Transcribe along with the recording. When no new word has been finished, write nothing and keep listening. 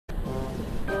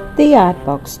The Art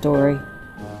Box Story.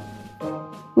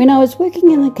 When I was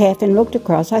working in the cafe and looked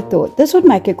across, I thought this would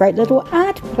make a great little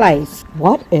art place.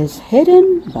 What is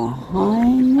hidden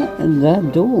behind the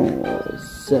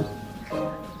doors?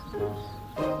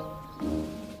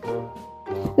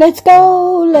 Let's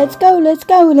go, let's go, let's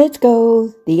go, let's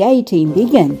go. The A-Team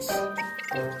begins.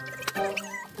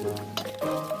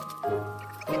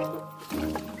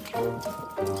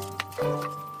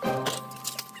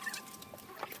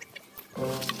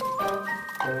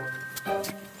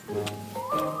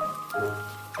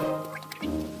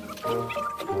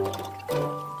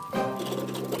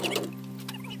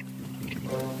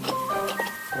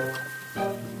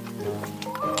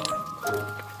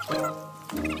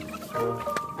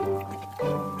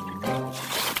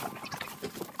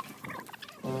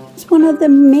 It's one of the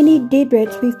many dead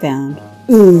rats we found.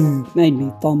 Ooh, made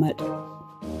me vomit.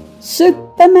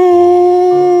 Superman!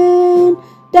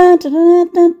 Dun, dun, dun,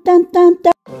 dun, dun, dun,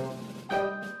 dun.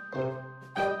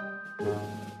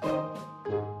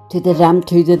 To the dump,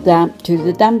 to the dump, to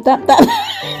the dump, dump, dump.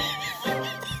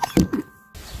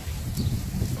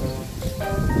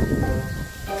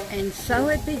 And so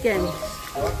it begins.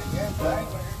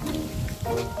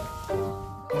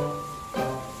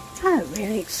 Oh,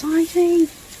 really exciting.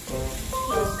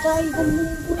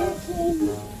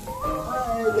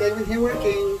 Everything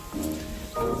working.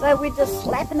 So we're just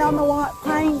slapping on the white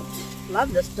paint.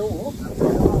 Love this door.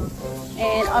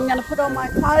 And I'm going to put on my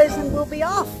clothes and we'll be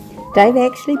off. Dave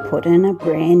actually put in a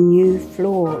brand new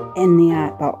floor in the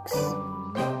art box.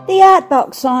 The art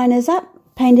box sign is up,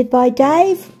 painted by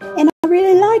Dave, and I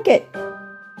really like it.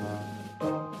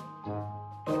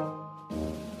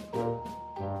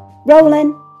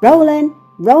 Rolling, rolling,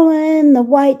 rolling the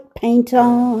white paint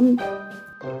on.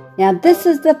 Now this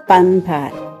is the fun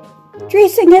part,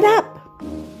 dressing it up.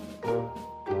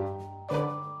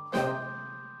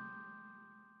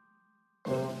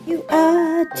 You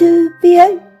are too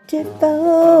beautiful.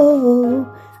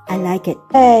 I like it.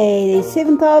 Hey, the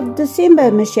 7th of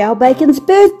December, Michelle Bacon's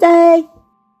birthday.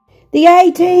 The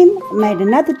A-Team made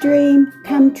another dream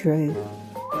come true.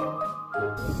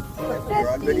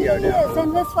 50 years,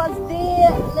 and this was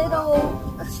their little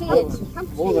shed.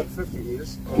 More than 50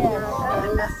 years. Yeah.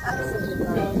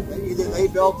 Either they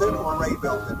built it or Ray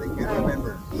built it. They can't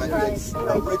remember. But it's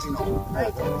original.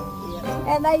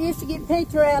 And they used to get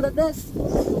petrol out of this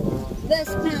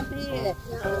pump here.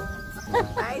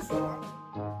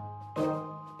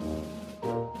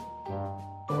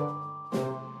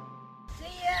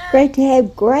 Great to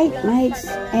have great mates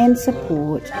and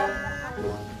support.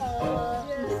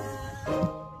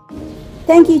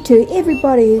 Thank you to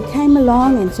everybody who came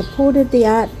along and supported the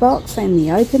art box and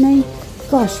the opening.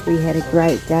 Gosh, we had a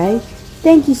great day.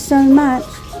 Thank you so much.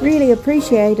 Really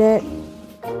appreciate it.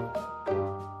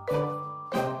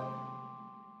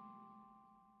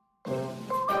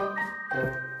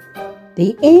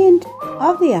 The end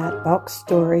of the art box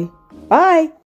story. Bye.